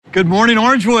Good morning,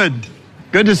 Orangewood.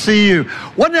 Good to see you.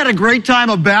 Wasn't that a great time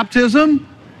of baptism?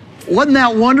 Wasn't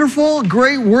that wonderful?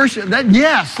 Great worship.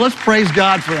 Yes, let's praise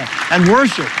God for that. And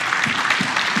worship.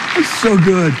 It's so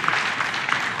good.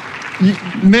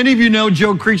 Many of you know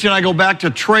Joe Creech and I go back to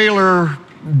trailer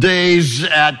days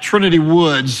at Trinity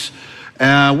Woods.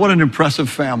 What an impressive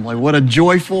family. What a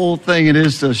joyful thing it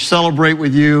is to celebrate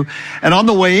with you. And on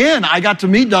the way in, I got to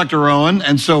meet Dr. Owen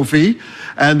and Sophie.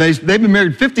 And they've been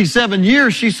married 57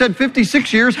 years. She said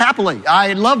 56 years happily.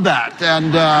 I love that.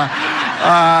 And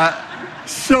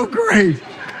so great.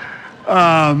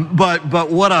 But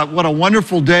what a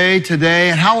wonderful day today,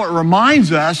 and how it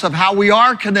reminds us of how we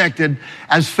are connected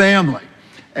as family.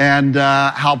 And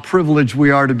how privileged we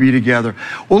are to be together.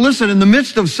 Well, listen, in the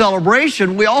midst of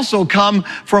celebration, we also come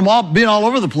from being all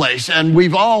over the place. And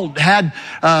we've all had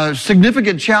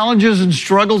significant challenges and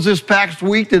struggles this past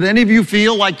week. Did any of you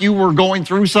feel like you were going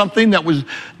through something that was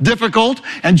difficult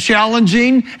and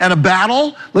challenging and a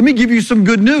battle? Let me give you some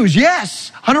good news.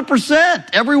 Yes, 100%.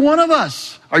 Every one of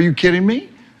us. Are you kidding me?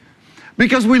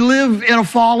 Because we live in a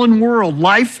fallen world.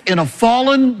 Life in a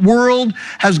fallen world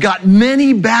has got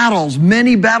many battles,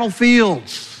 many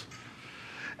battlefields.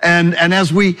 And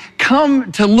as we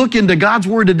come to look into God's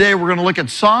Word today, we're going to look at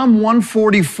Psalm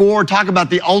 144, talk about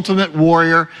the ultimate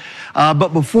warrior.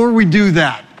 But before we do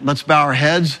that, let's bow our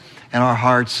heads and our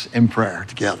hearts in prayer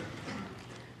together.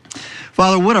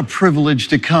 Father, what a privilege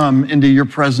to come into your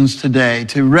presence today,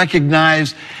 to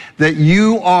recognize that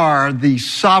you are the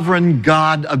sovereign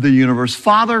God of the universe.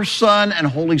 Father, Son, and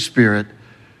Holy Spirit,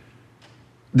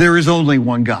 there is only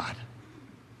one God,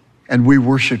 and we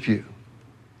worship you.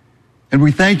 And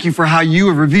we thank you for how you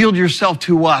have revealed yourself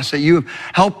to us, that you have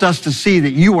helped us to see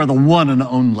that you are the one and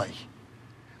only,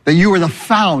 that you are the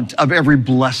fount of every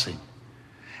blessing.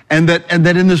 And that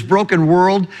in this broken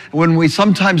world, when we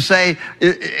sometimes say,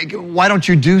 why don't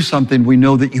you do something? We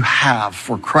know that you have.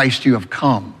 For Christ you have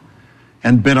come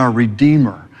and been our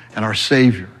Redeemer and our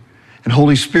Savior. And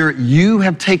Holy Spirit, you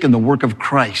have taken the work of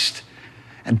Christ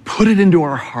and put it into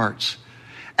our hearts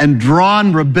and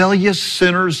drawn rebellious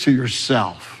sinners to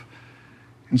yourself.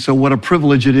 And so what a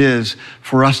privilege it is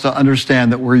for us to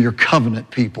understand that we're your covenant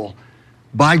people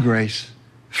by grace,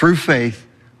 through faith,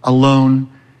 alone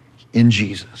in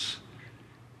Jesus.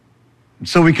 And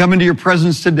so we come into your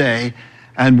presence today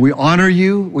and we honor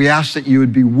you. We ask that you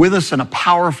would be with us in a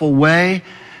powerful way.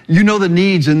 You know the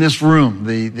needs in this room,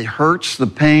 the hurts, the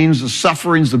pains, the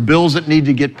sufferings, the bills that need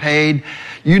to get paid.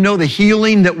 You know the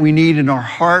healing that we need in our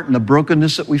heart and the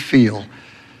brokenness that we feel.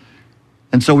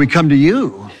 And so we come to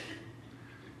you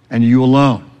and you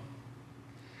alone.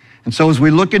 And so as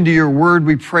we look into your word,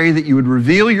 we pray that you would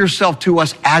reveal yourself to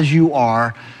us as you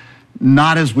are,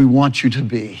 not as we want you to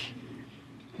be.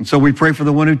 And so we pray for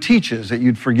the one who teaches, that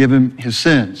you'd forgive him his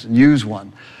sins and use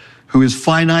one who is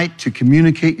finite to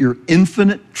communicate your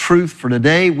infinite truth. For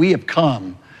today, we have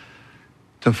come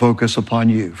to focus upon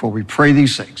you. For we pray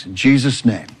these things in Jesus'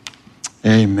 name,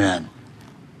 amen.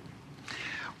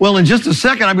 Well, in just a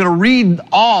second, I'm going to read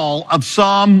all of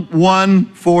Psalm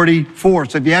 144.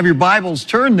 So if you have your Bibles,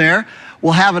 turn there.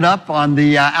 We'll have it up on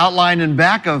the outline in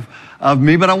back of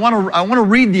me, but I want to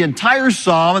read the entire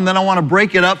psalm, and then I want to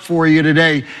break it up for you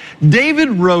today. David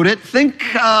wrote it, think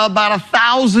about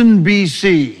 1000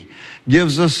 BC.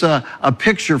 Gives us a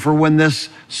picture for when this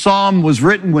psalm was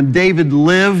written, when David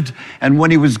lived and when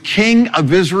he was king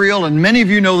of Israel. And many of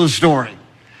you know the story.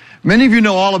 Many of you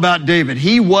know all about David.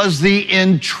 He was the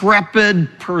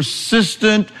intrepid,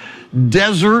 persistent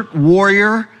desert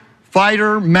warrior,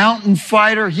 fighter, mountain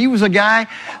fighter. He was a guy,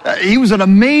 he was an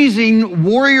amazing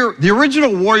warrior, the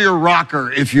original warrior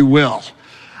rocker, if you will.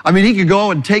 I mean, he could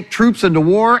go and take troops into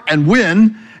war and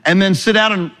win, and then sit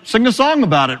down and sing a song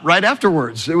about it right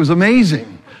afterwards. It was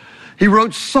amazing. He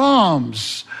wrote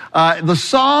psalms. The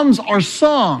psalms are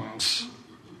songs,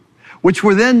 which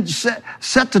were then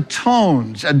set to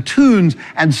tones and tunes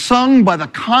and sung by the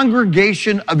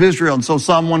congregation of Israel. And so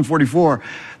Psalm 144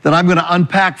 that I'm going to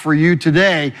unpack for you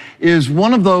today is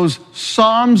one of those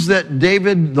psalms that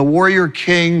David, the warrior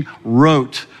king,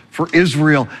 wrote for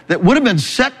Israel that would have been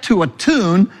set to a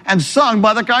tune and sung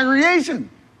by the congregation.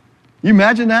 You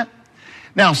imagine that?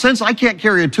 Now, since I can't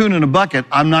carry a tune in a bucket,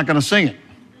 I'm not going to sing it.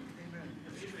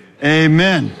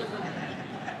 Amen.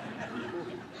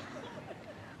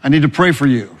 I need to pray for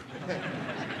you.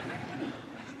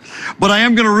 But I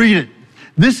am going to read it.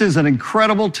 This is an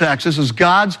incredible text. This is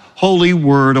God's holy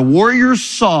word, a warrior's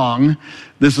song.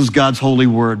 This is God's holy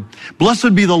word.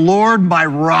 Blessed be the Lord, my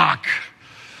rock,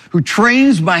 who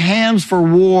trains my hands for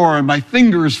war and my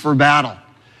fingers for battle.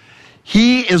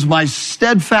 He is my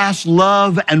steadfast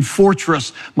love and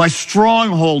fortress, my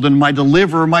stronghold and my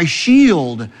deliverer, my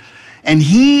shield, and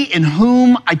he in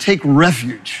whom I take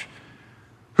refuge,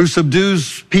 who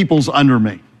subdues peoples under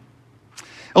me.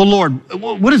 Oh Lord,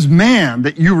 what is man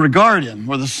that you regard him,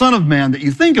 or the son of man that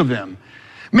you think of him?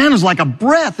 Man is like a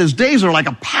breath. His days are like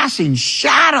a passing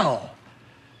shadow.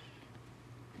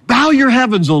 Bow your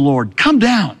heavens, O Lord. Come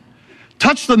down.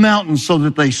 Touch the mountains so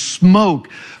that they smoke.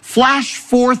 Flash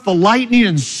forth the lightning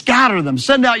and scatter them.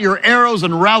 Send out your arrows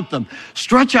and rout them.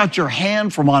 Stretch out your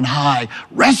hand from on high.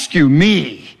 Rescue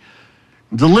me.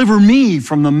 Deliver me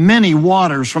from the many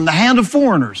waters, from the hand of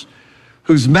foreigners,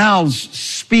 whose mouths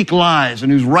speak lies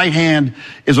and whose right hand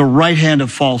is a right hand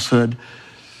of falsehood.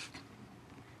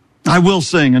 I will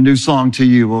sing a new song to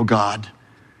you, O God.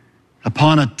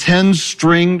 Upon a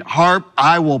 10-stringed harp,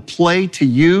 I will play to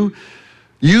you.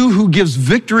 You who gives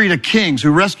victory to kings,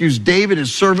 who rescues David,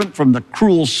 his servant, from the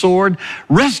cruel sword.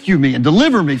 Rescue me and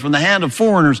deliver me from the hand of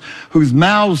foreigners, whose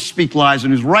mouths speak lies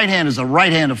and whose right hand is a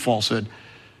right hand of falsehood.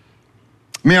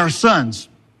 May our sons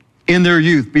in their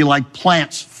youth be like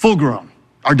plants full grown,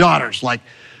 our daughters like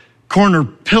corner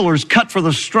pillars cut for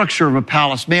the structure of a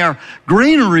palace. May our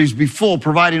granaries be full,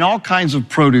 providing all kinds of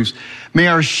produce. May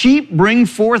our sheep bring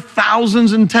forth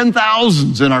thousands and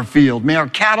 10,000s in our field. May our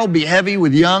cattle be heavy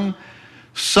with young,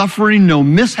 suffering no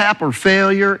mishap or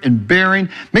failure in bearing.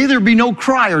 May there be no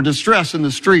cry or distress in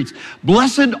the streets.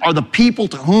 Blessed are the people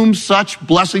to whom such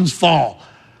blessings fall.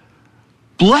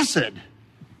 Blessed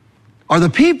are the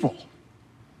people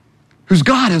whose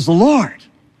God is the Lord.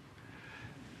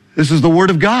 This is the word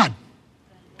of God.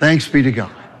 Thanks be to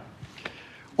God.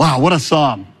 Wow, what a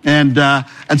psalm. And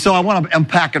so I want to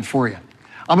unpack it for you.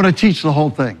 I'm going to teach the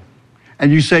whole thing.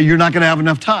 And you say, you're not going to have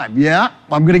enough time. Yeah,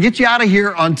 I'm going to get you out of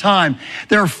here on time.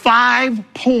 There are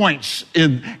 5 points,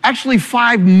 actually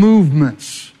 5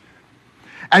 movements.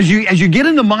 As you get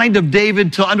in the mind of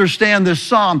David to understand this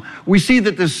psalm, we see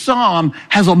that this psalm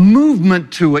has a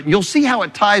movement to it. You'll see how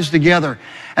it ties together.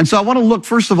 And so I want to look,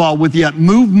 first of all, with you at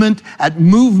movement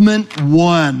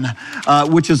 1,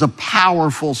 which is a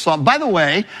powerful psalm. By the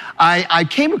way, I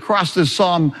came across this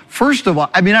psalm, first of all,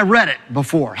 I read it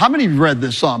before. How many of you read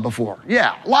this psalm before?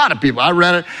 Yeah, a lot of people. I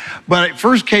read it, but it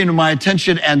first came to my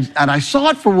attention, and I saw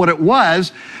it for what it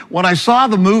was when I saw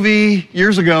the movie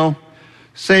years ago,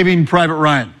 Saving Private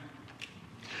Ryan.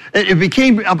 It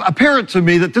became apparent to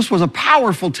me that this was a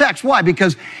powerful text. Why?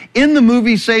 Because in the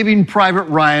movie Saving Private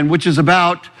Ryan, which is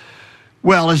about,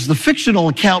 well, it's the fictional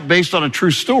account based on a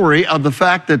true story of the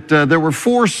fact that there were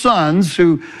 4 sons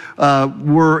who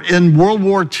were in World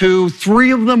War II.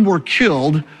 3 of them were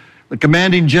killed. The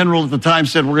commanding general at the time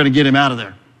said, we're going to get him out of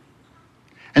there.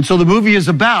 And so the movie is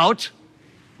about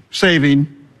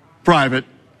Saving Private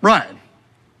Ryan.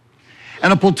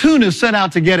 And a platoon is sent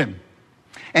out to get him.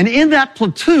 And in that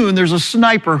platoon, there's a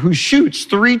sniper who shoots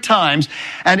 3 times,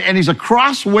 and he's a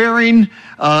cross-wearing,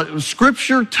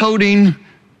 scripture-toting,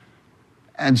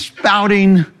 and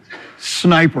spouting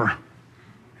sniper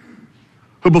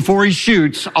who, before he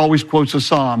shoots, always quotes a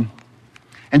psalm.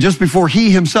 And just before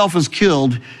he himself is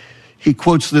killed, he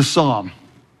quotes this psalm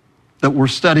that we're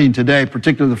studying today,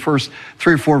 particularly the first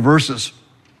 3 or 4 verses.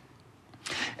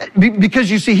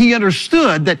 Because you see, he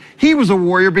understood that he was a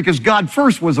warrior because God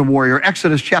first was a warrior.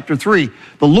 Exodus chapter 3,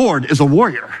 the Lord is a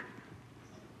warrior.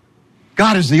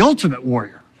 God is the ultimate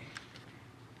warrior.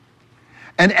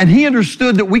 And he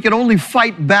understood that we could only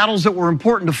fight battles that were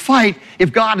important to fight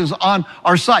if God is on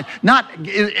our side. Not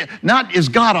is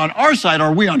God on our side,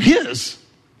 are we on his,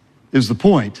 is the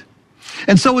point.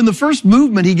 And so in the first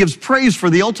movement, he gives praise for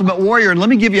the ultimate warrior. And let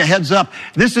me give you a heads up.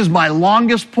 This is my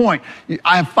longest point.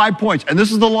 I have 5 points, and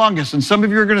this is the longest. And some of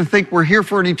you are going to think we're here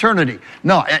for an eternity.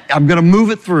 No, I'm going to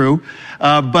move it through.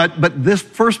 But this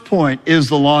first point is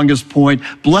the longest point.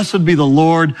 Blessed be the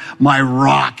Lord, my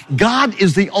rock. God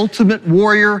is the ultimate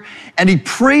warrior, and he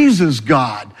praises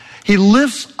God. He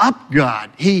lifts up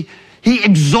God. He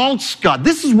exalts God.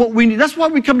 This is what we need. That's why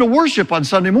we come to worship on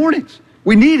Sunday mornings.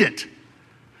 We need it.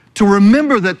 To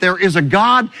remember that there is a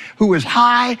God who is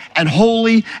high and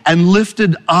holy and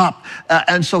lifted up.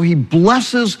 And so he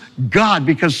blesses God,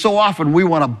 because so often we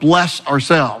want to bless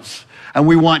ourselves and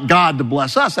we want God to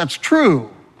bless us. That's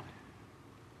true.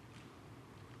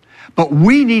 But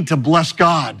we need to bless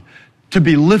God, to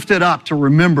be lifted up, to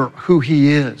remember who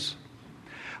he is.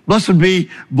 Blessed be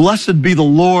the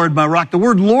Lord, my rock. The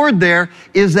word Lord there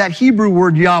is that Hebrew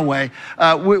word Yahweh,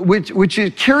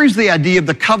 which carries the idea of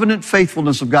the covenant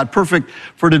faithfulness of God. Perfect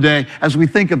for today as we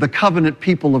think of the covenant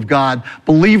people of God,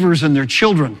 believers and their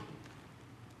children.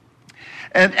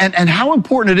 And how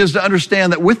important it is to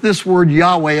understand that with this word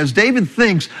Yahweh, as David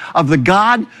thinks of the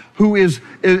God who is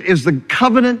the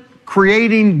covenant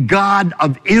creating God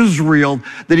of Israel,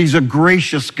 that he's a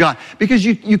gracious God. Because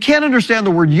you can't understand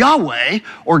the word Yahweh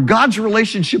or God's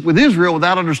relationship with Israel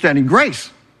without understanding grace.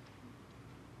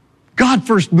 God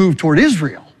first moved toward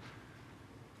Israel.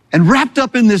 And wrapped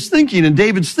up in this thinking, and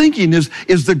David's thinking is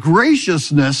the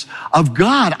graciousness of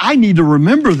God. I need to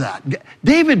remember that.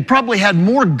 David probably had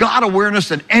more God awareness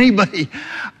than anybody,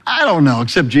 I don't know,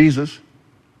 except Jesus.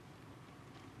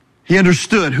 He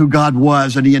understood who God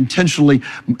was, and he understood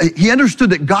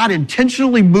that God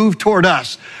intentionally moved toward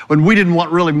us when we didn't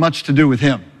want really much to do with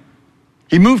him.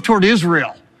 He moved toward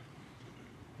Israel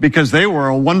because they were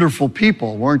a wonderful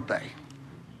people, weren't they?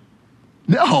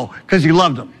 No, because he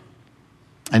loved them.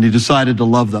 And he decided to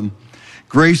love them.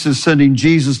 Grace is sending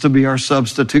Jesus to be our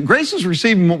substitute. Grace is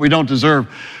receiving what we don't deserve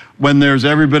when there's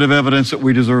every bit of evidence that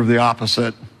we deserve the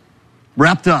opposite.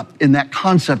 Wrapped up in that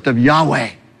concept of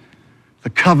Yahweh, the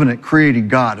covenant creating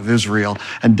God of Israel.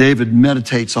 And David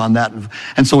meditates on that.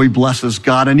 And so he blesses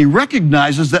God. And he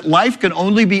recognizes that life can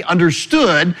only be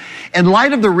understood in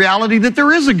light of the reality that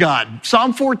there is a God.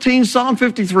 Psalm 14, Psalm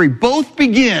 53, both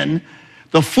begin,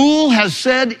 the fool has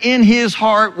said in his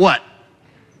heart, what?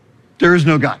 There is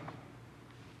no God.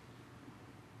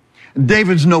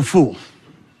 David's no fool.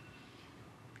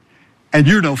 And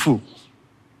you're no fool.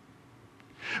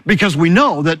 Because we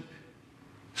know that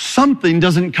something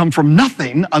doesn't come from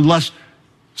nothing unless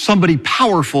somebody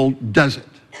powerful does it.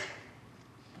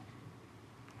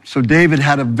 So David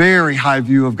had a very high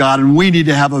view of God, and we need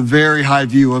to have a very high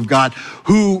view of God,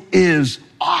 who is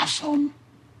awesome.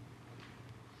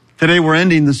 Today we're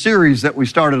ending the series that we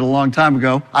started a long time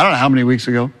ago. I don't know how many weeks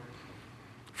ago.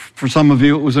 For some of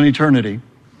you, it was an eternity.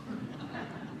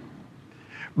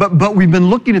 But we've been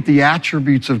looking at the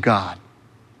attributes of God.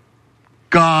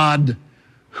 God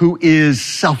who is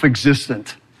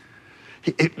self-existent.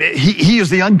 He is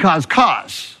the uncaused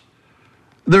cause.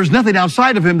 There's nothing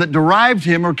outside of him that derived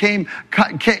him or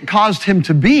caused him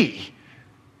to be.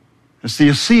 It's the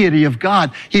aseity of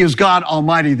God. He is God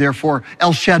Almighty, therefore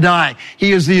El Shaddai.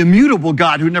 He is the immutable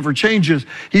God who never changes.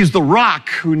 He's the rock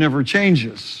who never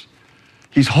changes.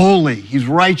 He's holy, he's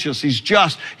righteous, he's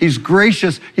just, he's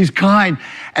gracious, he's kind.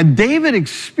 And David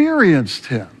experienced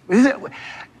him.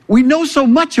 We know so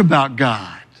much about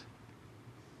God.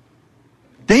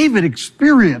 David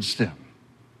experienced him.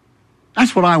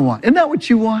 That's what I want. Isn't that what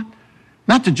you want?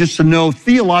 Not just to know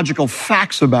theological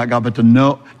facts about God, but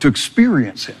to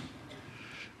experience him.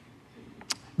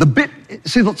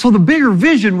 So the bigger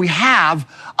vision we have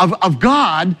of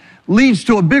God leads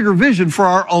to a bigger vision for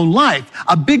our own life.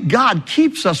 A big God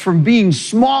keeps us from being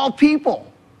small people.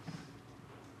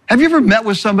 Have you ever met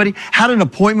with somebody, had an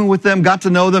appointment with them, got to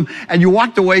know them, and you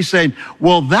walked away saying,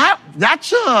 well,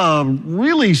 that's a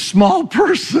really small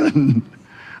person.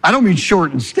 I don't mean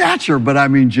short in stature, but I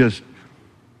mean just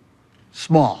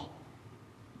small.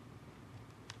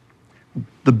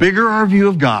 The bigger our view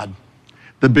of God,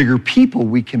 the bigger people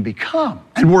we can become,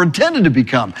 and we're intended to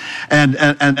become. And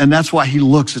that's why he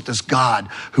looks at this God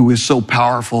who is so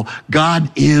powerful.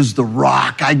 God is the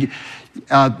rock.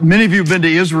 Many of you have been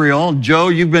to Israel. Joe,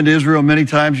 you've been to Israel many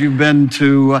times. You've been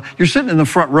to, you're sitting in the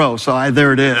front row, so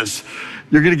there it is.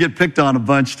 You're going to get picked on a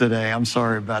bunch today. I'm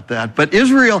sorry about that. But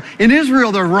in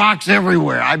Israel, there are rocks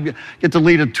everywhere. I get to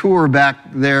lead a tour back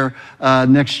there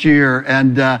next year,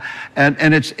 and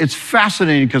it's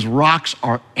fascinating because rocks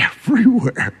are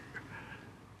everywhere.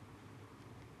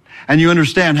 And you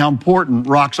understand how important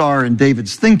rocks are in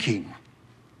David's thinking.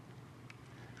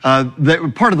 They were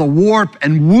part of the warp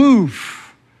and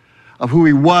woof of who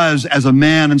he was as a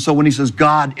man. And so when he says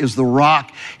God is the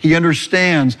rock, he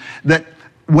understands that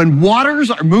when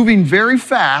waters are moving very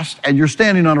fast and you're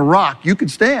standing on a rock, you could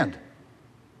stand.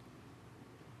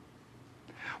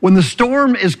 When the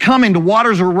storm is coming, the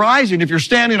waters are rising. If you're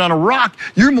standing on a rock,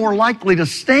 you're more likely to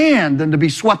stand than to be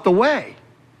swept away.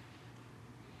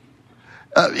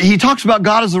 He talks about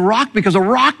God as a rock because a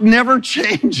rock never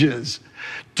changes.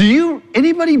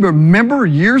 Anybody remember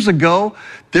years ago,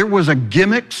 there was a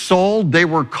gimmick sold? They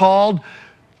were called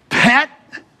pet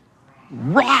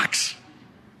rocks.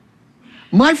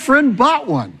 My friend bought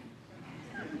one.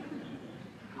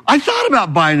 I thought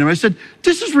about buying them. I said,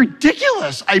 this is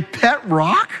ridiculous. A pet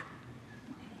rock?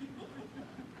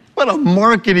 What a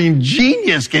marketing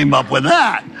genius came up with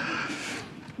that.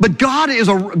 But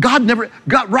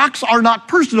rocks are not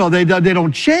personal. They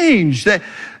don't change.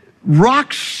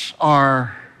 Rocks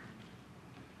are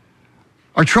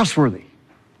trustworthy.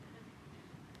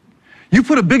 You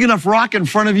put a big enough rock in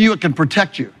front of you, it can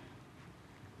protect you.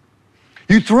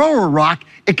 You throw a rock,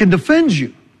 it can defend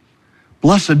you.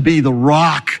 Blessed be the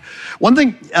rock. One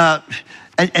thing,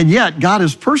 and yet God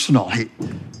is personal.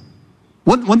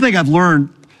 One thing I've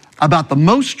learned about the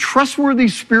most trustworthy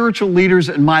spiritual leaders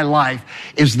in my life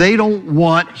is they don't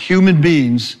want human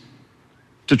beings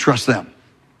to trust them.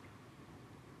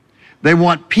 They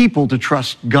want people to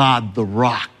trust God, the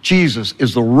rock. Jesus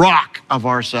is the rock of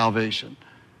our salvation.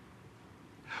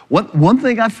 One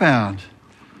thing I found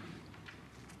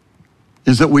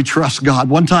is that we trust God.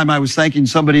 One time I was thanking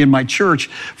somebody in my church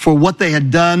for what they had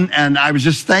done, and I was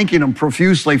just thanking them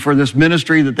profusely for this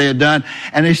ministry that they had done.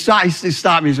 And they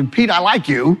stopped me and said, Pete, I like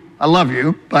you. I love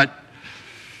you, but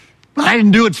I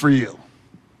didn't do it for you.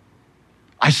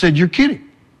 I said, you're kidding.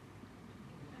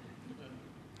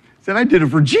 I said, I did it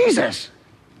for Jesus.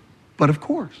 But of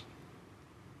course,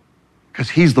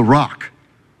 because he's the rock.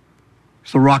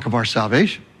 He's the rock of our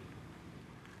salvation.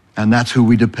 And that's who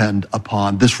we depend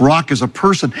upon. This rock is a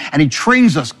person, and he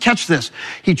trains us. Catch this.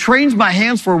 He trains my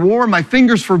hands for war and my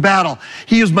fingers for battle.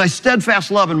 He is my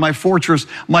steadfast love and my fortress,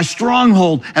 my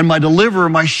stronghold and my deliverer,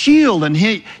 my shield, and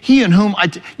he in whom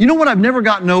you know what I've never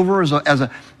gotten over as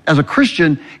a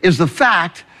Christian is the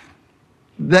fact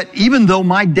that even though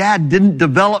my dad didn't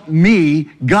develop me,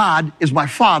 God is my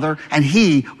father, and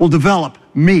he will develop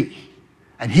me,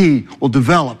 and he will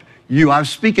develop you. I was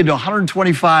speaking to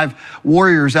 125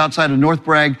 warriors outside of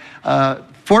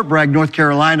Fort Bragg, North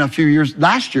Carolina,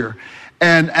 last year,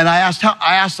 and I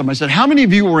asked them. I said, "How many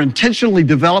of you were intentionally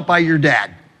developed by your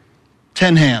dad?"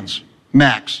 10 hands,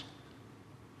 max.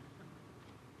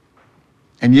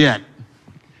 And yet,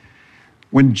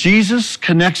 when Jesus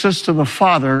connects us to the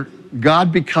Father,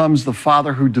 God becomes the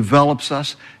Father who develops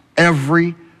us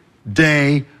every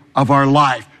day of our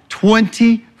life,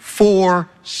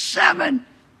 24/7.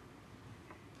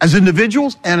 As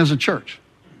individuals and as a church.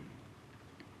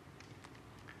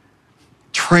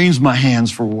 Trains my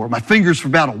hands for war, my fingers for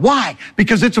battle. Why?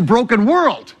 Because it's a broken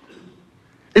world.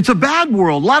 It's a bad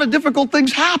world. A lot of difficult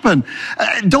things happen.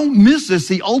 Don't miss this.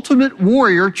 The ultimate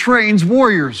warrior trains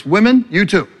warriors. Women, you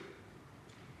too.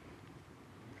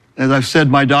 As I've said,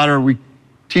 my daughter, we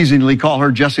teasingly call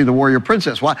her Jessie the Warrior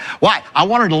Princess. Why? I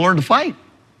want her to learn to fight.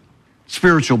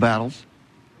 Spiritual battles.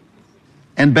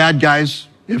 And bad guys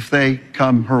if they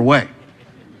come her way.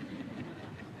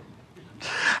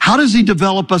 How does he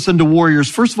develop us into warriors?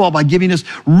 First of all, by giving us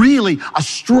really a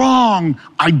strong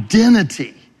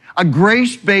identity, a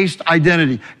grace-based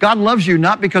identity. God loves you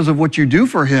not because of what you do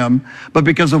for him, but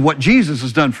because of what Jesus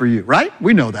has done for you, right?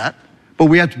 We know that, but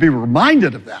we have to be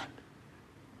reminded of that.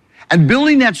 And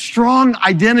building that strong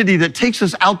identity that takes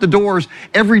us out the doors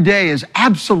every day is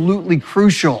absolutely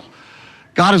crucial.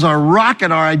 God is our rock,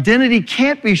 and our identity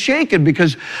can't be shaken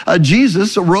because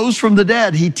Jesus rose from the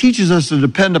dead. He teaches us to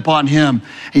depend upon him.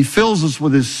 He fills us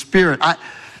with his spirit. I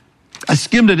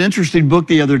skimmed an interesting book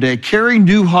the other day, Carey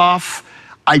Nieuwhof,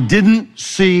 I Didn't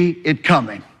See It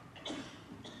Coming.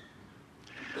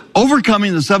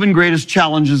 Overcoming the 7 greatest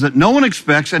challenges that no one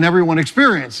expects and everyone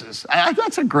experiences.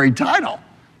 That's a great title.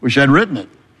 Wish I'd written it.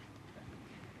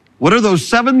 What are those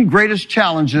 7 greatest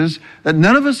challenges that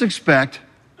none of us expect,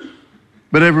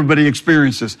 but everybody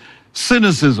experiences?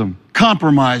 Cynicism,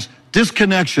 compromise,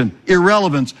 disconnection,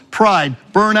 irrelevance, pride,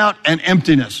 burnout, and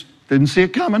emptiness. Didn't see it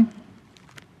coming.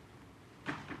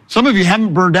 Some of you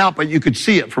haven't burned out, but you could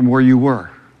see it from where you were.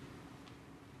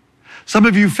 Some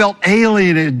of you felt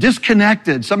alienated,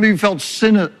 disconnected. Some of you felt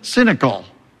cynical.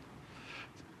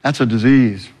 That's a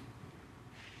disease.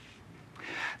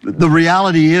 The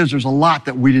reality is there's a lot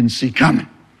that we didn't see coming.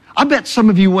 I bet some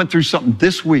of you went through something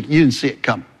this week, you didn't see it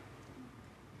coming.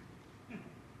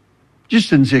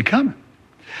 Just didn't see it coming.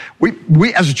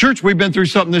 We as a church, we've been through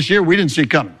something this year we didn't see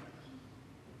it coming.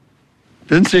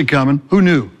 Didn't see it coming. Who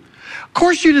knew? Of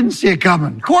course you didn't see it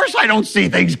coming. Of course I don't see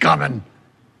things coming.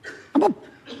 I'm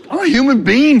a human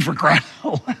being, for crying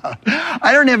out loud.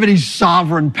 I don't have any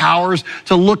sovereign powers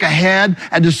to look ahead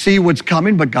and to see what's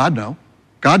coming, but God knows.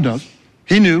 God does.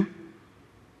 He knew.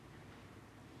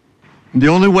 And the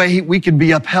only way we can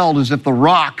be upheld is if the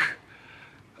rock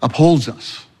upholds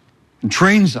us and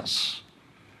trains us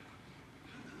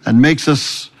and makes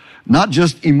us not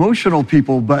just emotional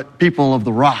people, but people of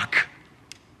the rock.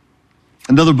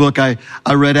 Another book I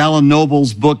read, Alan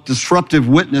Noble's book, Disruptive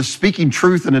Witness, Speaking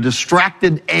Truth in a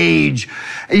Distracted Age.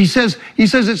 He says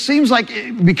it seems like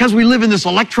because we live in this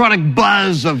electronic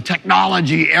buzz of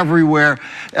technology everywhere,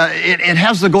 it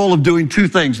has the goal of doing 2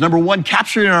 things. Number 1,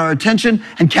 capturing our attention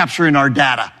and capturing our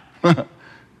data.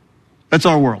 That's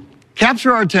our world.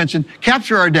 Capture our attention,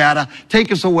 capture our data,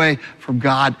 take us away from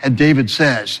God. And David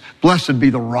says, blessed be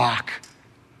the rock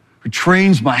who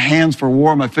trains my hands for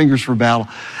war, my fingers for battle.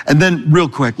 And then real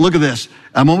quick, look at this.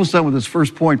 I'm almost done with this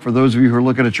first point for those of you who are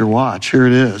looking at your watch. Here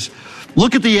it is.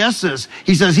 Look at the S's.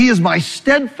 He says, he is my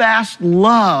steadfast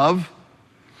love.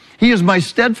 He is my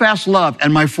steadfast love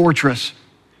and my fortress.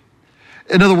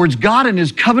 In other words, God in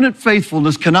his covenant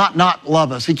faithfulness cannot not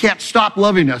love us. He can't stop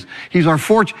loving us. He's our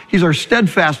He's our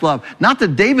steadfast love. Not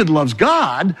that David loves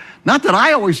God, not that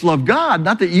I always love God,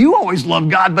 not that you always love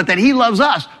God, but that he loves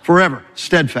us forever.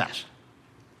 Steadfast.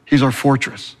 He's our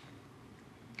fortress.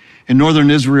 In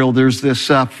northern Israel, there's this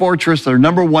fortress, their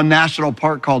number one national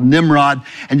park called Nimrod,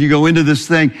 and you go into this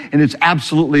thing, and it's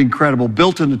absolutely incredible.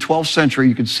 Built in the 12th century,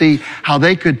 you could see how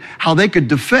they could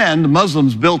defend, the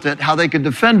Muslims built it, how they could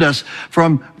defend us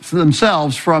from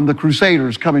themselves, from the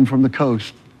Crusaders coming from the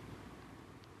coast.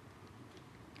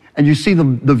 And you see the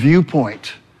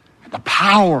viewpoint, the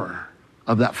power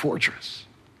of that fortress.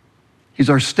 He's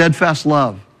our steadfast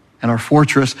love and our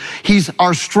fortress. He's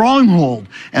our stronghold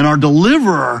and our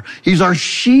deliverer. He's our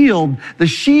shield. The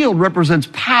shield represents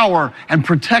power and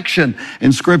protection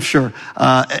in Scripture.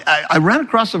 I ran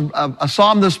across a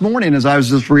psalm this morning as I was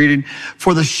just reading.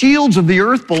 For the shields of the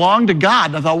earth belong to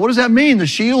God. And I thought, what does that mean? The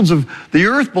shields of the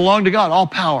earth belong to God. All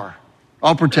power,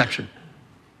 all protection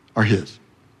are his.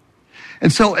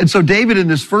 And so David in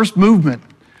this first movement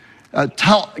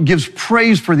gives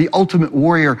praise for the ultimate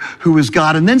warrior who is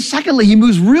God. And then secondly, he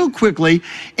moves real quickly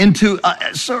into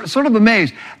sort of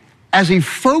amazed as he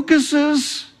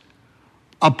focuses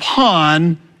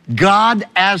upon God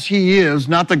as he is,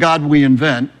 not the God we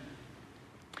invent.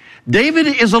 David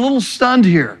is a little stunned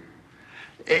here.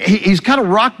 He's kind of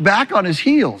rocked back on his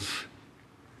heels.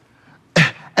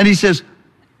 And he says,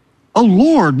 "Oh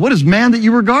Lord, what is man that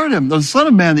you regard him? The son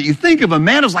of man that you think of him.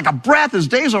 Man is like a breath. His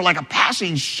days are like a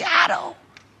passing shadow."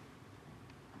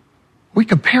 We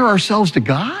compare ourselves to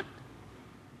God?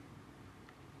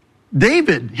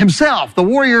 David himself, the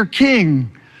warrior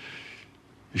king,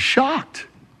 is shocked.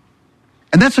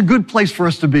 And that's a good place for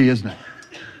us to be, isn't it?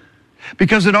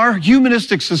 Because in our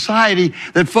humanistic society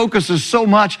that focuses so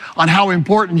much on how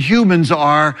important humans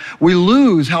are, we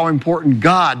lose how important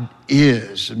God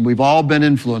is. And we've all been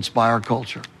influenced by our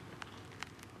culture.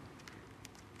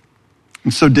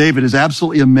 And so David is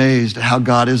absolutely amazed at how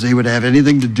God is. He would have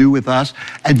anything to do with us.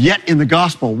 And yet in the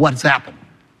gospel, what's happened?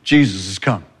 Jesus has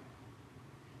come.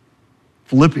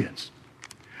 Philippians.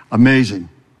 Amazing.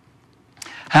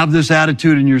 Have this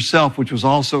attitude in yourself, which was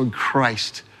also in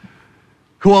Christ,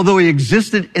 who, although he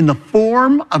existed in the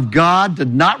form of God,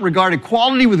 did not regard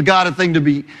equality with God a thing to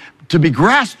be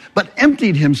grasped, but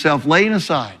emptied himself, laying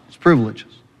aside his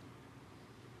privileges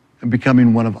and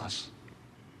becoming one of us.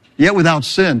 Yet without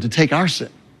sin, to take our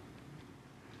sin.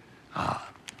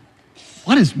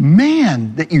 What is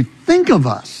man that you think of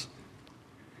us?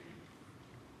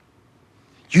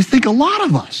 You think a lot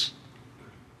of us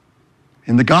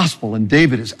in the gospel, and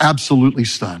David is absolutely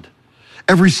stunned.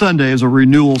 Every Sunday is a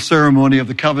renewal ceremony of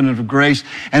the covenant of grace.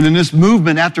 And in this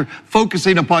movement, after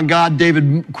focusing upon God,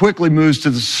 David quickly moves to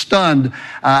the stunned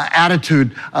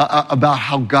attitude about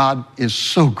how God is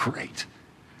so great.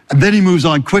 And then he moves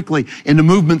on quickly into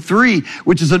movement 3,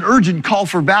 which is an urgent call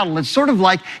for battle. It's sort of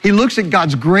like he looks at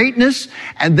God's greatness,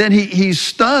 and then he's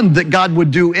stunned that God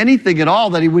would do anything at all,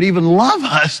 that he would even love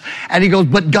us. And he goes,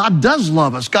 but God does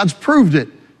love us. God's proved it,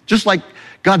 just like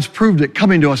God's proved it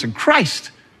coming to us in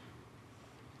Christ.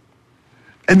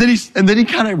 And then he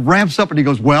kind of ramps up and he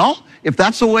goes, well, if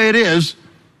that's the way it is,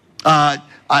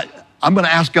 I'm going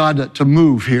to ask God to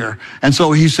move here. And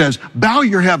so he says, bow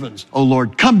your heavens, O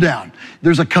Lord, come down.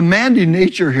 There's a commanding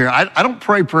nature here. I don't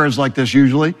pray prayers like this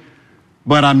usually,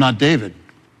 but I'm not David.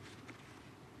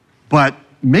 But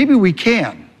maybe we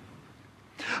can.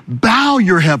 Bow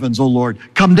your heavens, O Lord,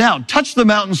 come down. Touch the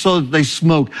mountains so that they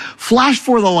smoke. Flash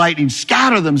forth the lightning,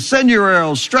 scatter them, send your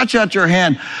arrows, stretch out your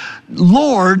hand.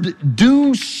 Lord,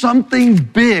 do something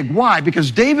big. Why?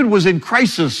 Because David was in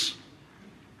crisis.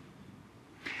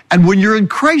 And when you're in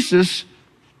crisis,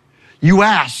 you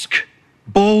ask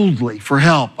boldly for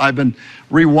help. I've been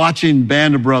rewatching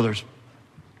Band of Brothers.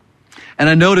 And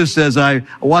I noticed as I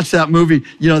watched that movie,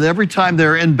 every time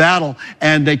they're in battle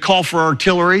and they call for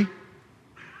artillery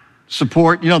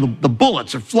support, the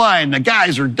bullets are flying, the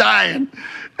guys are dying.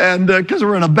 And because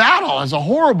we're in a battle, it's a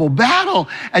horrible battle.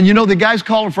 And the guys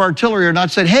calling for artillery are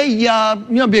not saying, hey,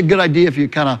 it'd be a good idea if you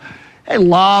kind of,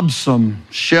 lob some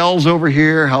shells over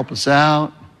here, help us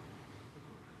out.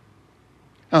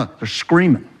 They're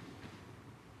screaming.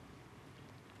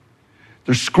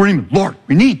 They're screaming, Lord,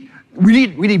 we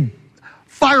need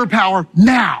firepower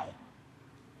now.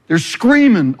 They're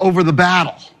screaming over the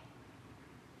battle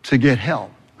to get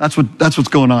help. That's what's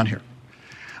going on here.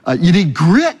 You need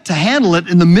grit to handle it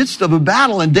in the midst of a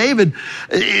battle. And David,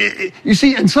 you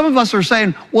see, and some of us are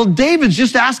saying, well, David's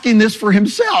just asking this for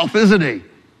himself, isn't he?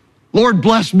 Lord,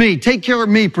 bless me, take care of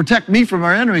me, protect me from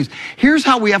our enemies. Here's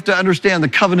how we have to understand the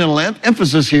covenantal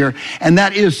emphasis here, and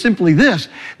that is simply this,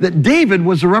 that David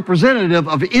was a representative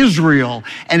of Israel,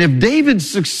 and if David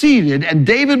succeeded and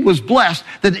David was blessed,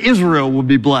 then Israel would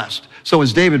be blessed. So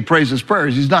as David prays his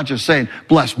prayers, he's not just saying,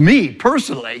 bless me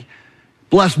personally,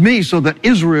 bless me so that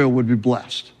Israel would be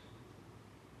blessed.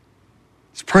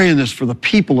 He's praying this for the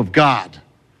people of God,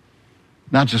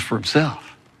 not just for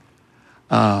himself.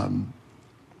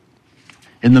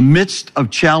 In the midst of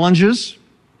challenges,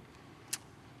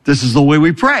 this is the way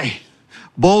we pray,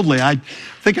 boldly. I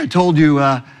think I told you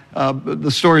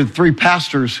the story of 3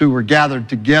 pastors who were gathered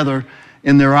together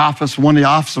in their office, the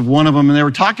office of one of them, and they were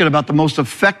talking about the most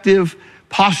effective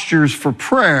postures for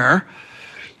prayer.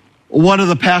 One of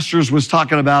the pastors was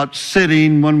talking about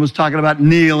sitting, one was talking about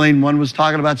kneeling, one was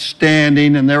talking about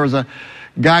standing, and there was a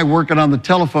guy working on the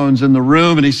telephones in the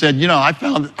room, and he said, I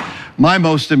found that my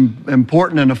most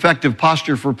important and effective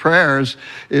posture for prayers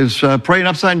is praying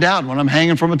upside down when I'm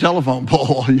hanging from a telephone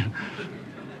pole.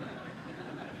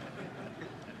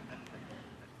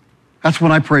 That's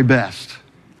when I pray best,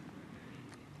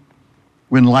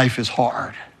 when life is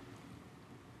hard.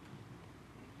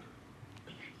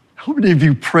 How many of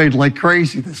you prayed like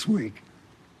crazy this week?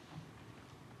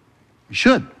 You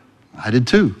should. I did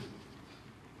too.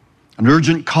 An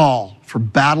urgent call for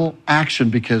battle action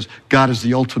because God is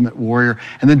the ultimate warrior.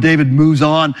 And then David moves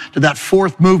on to that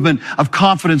 4th movement of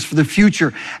confidence for the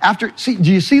future. Do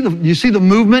you see the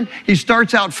movement? He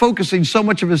starts out focusing so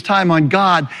much of his time on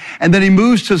God, and then he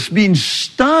moves to being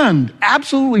stunned,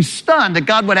 absolutely stunned that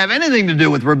God would have anything to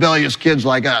do with rebellious kids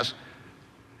like us.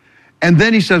 And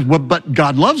then he says, well, but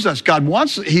God loves us. God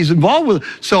wants it. He's involved with it.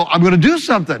 So I'm going to do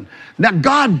something. Now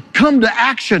God, come to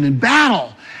action in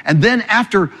battle. And then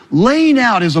after laying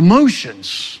out his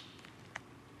emotions,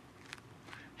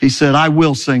 he said, I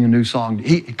will sing a new song.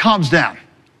 He calms down.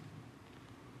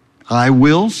 I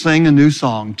will sing a new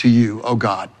song to you, O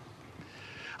God.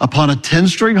 Upon a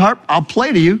 10-string harp, I'll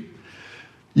play to you.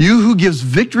 You who gives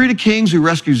victory to kings, who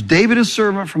rescues David his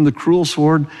servant from the cruel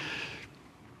sword.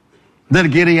 Then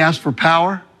again, he asked for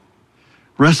power.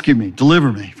 Rescue me,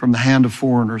 deliver me from the hand of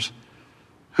foreigners,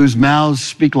 whose mouths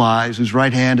speak lies, whose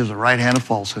right hand is a right hand of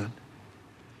falsehood.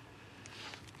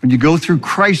 When you go through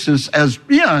crisis,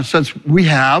 since we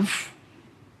have,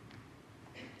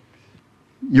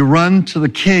 you run to the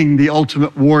King, the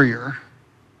ultimate warrior,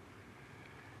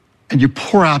 and you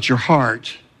pour out your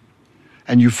heart,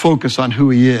 and you focus on who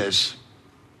he is.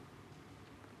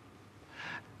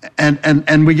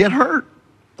 And we get hurt.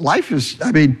 Life is,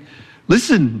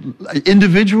 listen,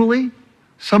 individually,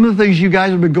 some of the things you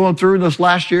guys have been going through this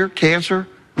last year, cancer,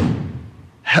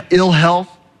 ill health,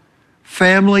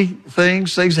 family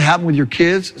things that happen with your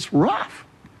kids, it's rough.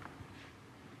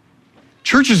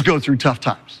 Churches go through tough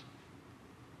times.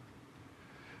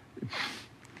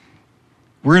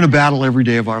 We're in a battle every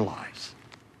day of our lives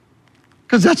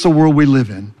because that's the world we live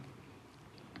in.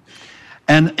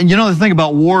 And the thing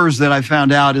about wars that I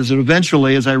found out is that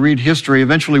eventually, as I read history,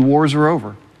 eventually wars are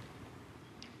over.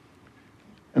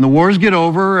 And the wars get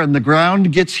over, and the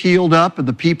ground gets healed up, and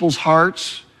the people's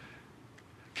hearts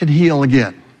can heal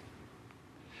again.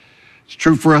 It's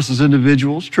true for us as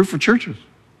individuals, true for churches.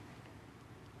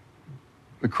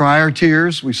 We cry our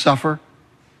tears, we suffer.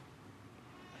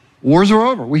 Wars are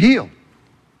over, we heal.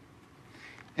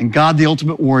 And God, the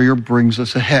ultimate warrior, brings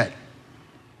us ahead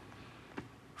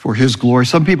for his glory.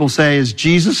 Some people say, is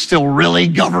Jesus still really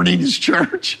governing his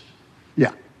church?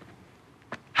 Yeah.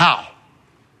 How?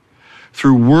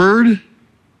 Through word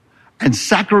and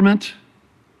sacrament,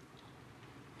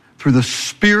 through the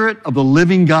Spirit of the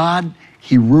living God,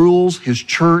 he rules his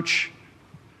church.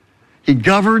 He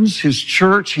governs his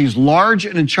church. He's large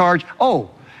and in charge.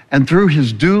 Oh, and through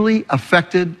his duly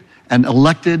affected and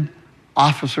elected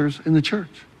officers in the church.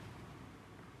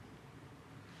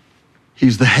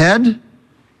 He's the head,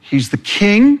 he's the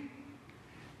king,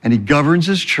 and he governs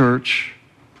his church,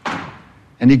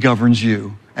 and he governs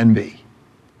you and me.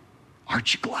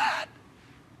 Aren't you glad?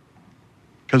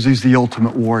 Because he's the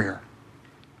ultimate warrior,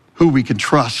 who we can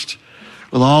trust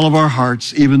with all of our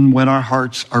hearts, even when our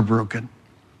hearts are broken.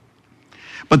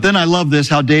 But then I love this,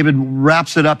 how David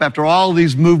wraps it up after all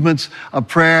these movements of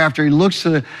prayer, after he looks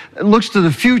to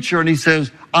the future and he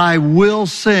says, I will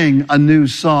sing a new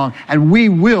song, and we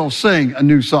will sing a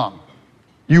new song.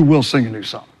 You will sing a new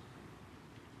song.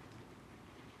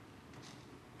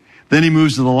 Then he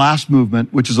moves to the last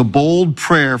movement, which is a bold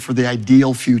prayer for the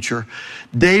ideal future.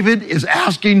 David is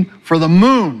asking for the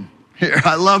moon. Here,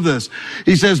 I love this.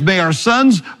 He says, may our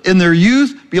sons in their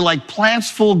youth be like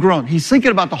plants full grown. He's thinking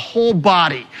about the whole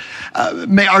body.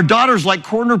 May our daughters like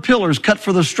corner pillars cut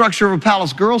for the structure of a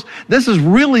palace. Girls, this is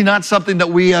really not something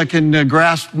that we can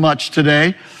grasp much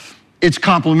today. It's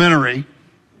complementary.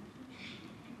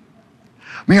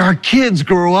 May our kids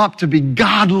grow up to be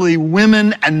godly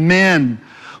women and men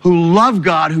who love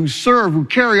God, who serve, who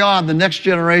carry on the next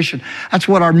generation. That's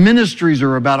what our ministries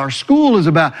are about. Our school is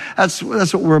about. That's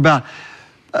what we're about.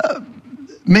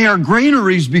 May our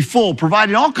granaries be full,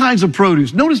 providing all kinds of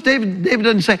produce. Notice David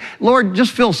doesn't say, Lord,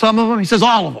 just fill some of them. He says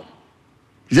all of them.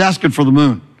 He's asking for the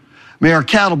moon. May our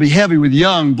cattle be heavy with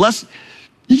young. Blessed.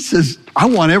 He says, I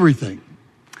want everything.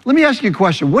 Let me ask you a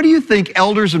question. What do you think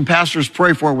elders and pastors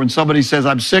pray for when somebody says,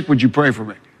 I'm sick, would you pray for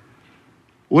me?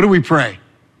 What do we pray?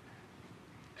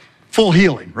 Full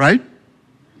healing, right?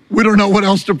 We don't know what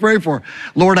else to pray for.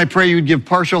 Lord, I pray you'd give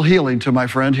partial healing to my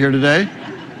friend here today.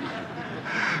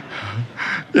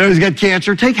 He's got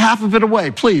cancer. Take half of it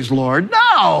away, please, Lord.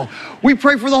 No, we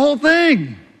pray for the whole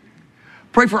thing.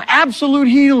 Pray for absolute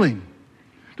healing.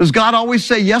 Does God always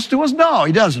say yes to us? No,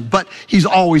 he doesn't, but he's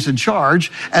always in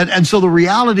charge. And so the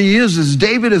reality is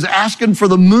David is asking for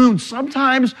the moon.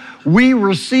 Sometimes we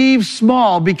receive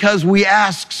small because we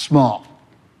ask small.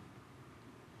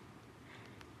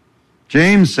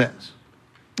 James says,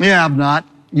 you have not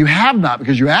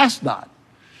because you asked not.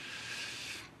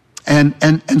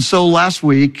 And so last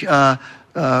week, and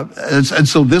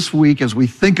so this week, as we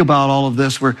think about all of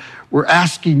this, we're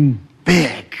asking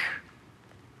big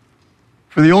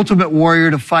for the ultimate warrior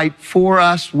to fight for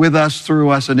us, with us,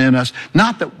 through us, and in us.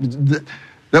 Not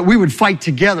that we would fight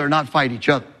together, not fight each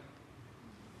other.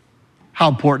 How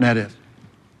important that is.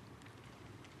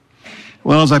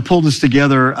 Well, as I pulled this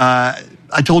together,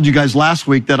 I told you guys last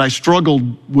week that I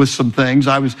struggled with some things.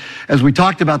 As we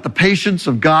talked about the patience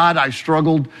of God, I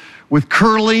struggled with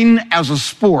curling as a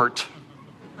sport.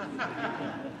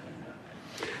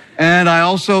 And I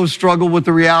also struggled with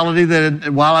the reality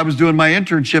that while I was doing my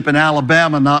internship in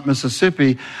Alabama, not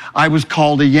Mississippi, I was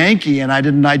called a Yankee and I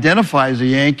didn't identify as a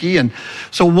Yankee. And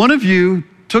so one of you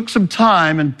took some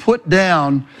time and put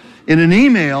down in an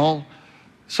email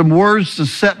some words to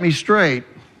set me straight.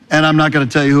 And I'm not going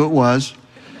to tell you who it was.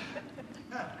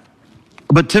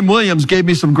 But Tim Williams gave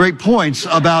me some great points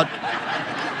about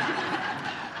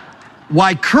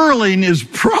why curling is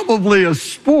probably a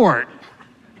sport.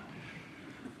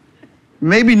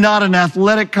 Maybe not an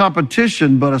athletic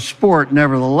competition, but a sport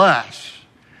nevertheless.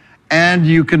 And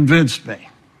you convinced me.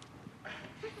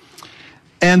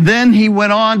 And then he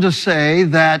went on to say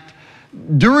that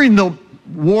during the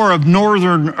War of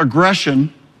Northern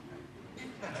Aggression,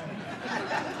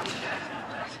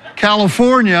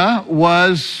 California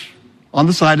was on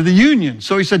the side of the Union.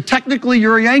 So he said, technically,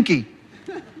 you're a Yankee.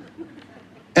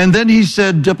 And then he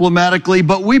said diplomatically,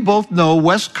 but we both know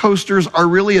West Coasters are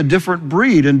really a different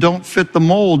breed and don't fit the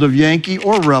mold of Yankee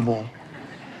or Rebel.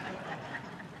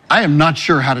 I am not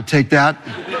sure how to take that.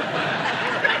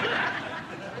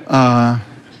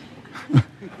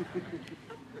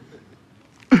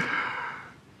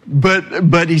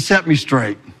 But he set me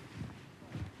straight.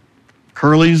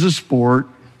 Curling is a sport,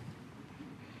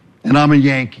 and I'm a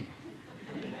Yankee.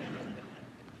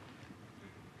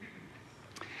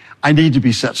 I need to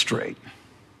be set straight.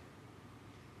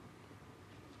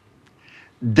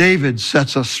 David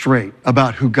sets us straight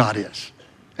about who God is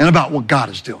and about what God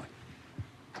is doing.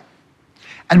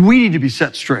 And we need to be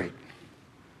set straight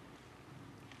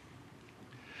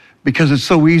because it's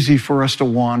so easy for us to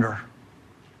wander.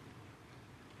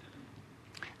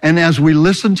 And as we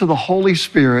listen to the Holy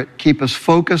Spirit keep us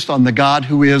focused on the God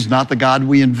who is, not the God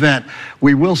we invent,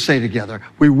 we will stay together.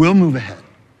 We will move ahead.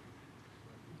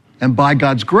 And by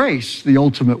God's grace, the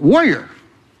ultimate warrior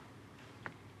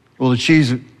will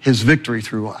achieve his victory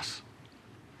through us.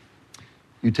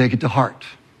 You take it to heart.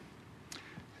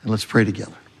 And let's pray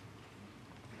together.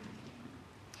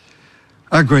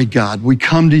 Our great God, we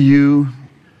come to you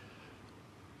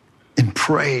in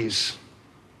praise.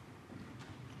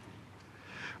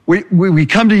 We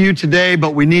come to you today,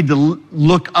 but we need to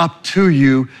look up to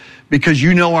you because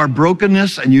you know our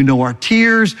brokenness and you know our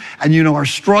tears and you know our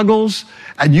struggles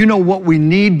and you know what we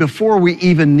need before we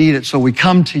even need it. So we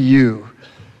come to you.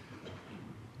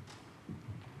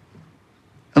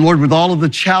 And Lord, with all of the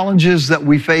challenges that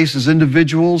we face as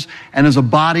individuals and as a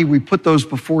body, we put those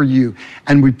before you.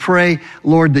 And we pray,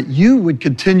 Lord, that you would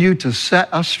continue to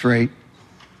set us straight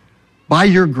by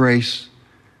your grace.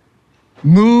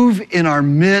 Move in our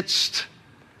midst,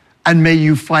 and may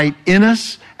you fight in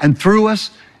us and through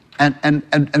us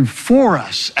and for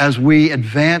us as we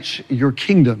advance your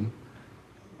kingdom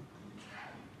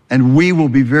And we will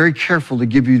be very careful to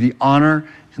give you the honor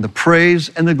and the praise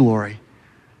and the glory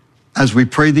as we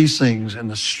pray these things in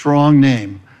the strong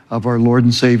name of our Lord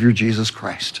and Savior, Jesus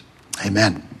Christ.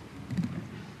 Amen.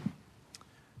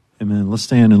 Amen. Let's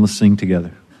stand and let's sing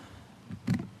together.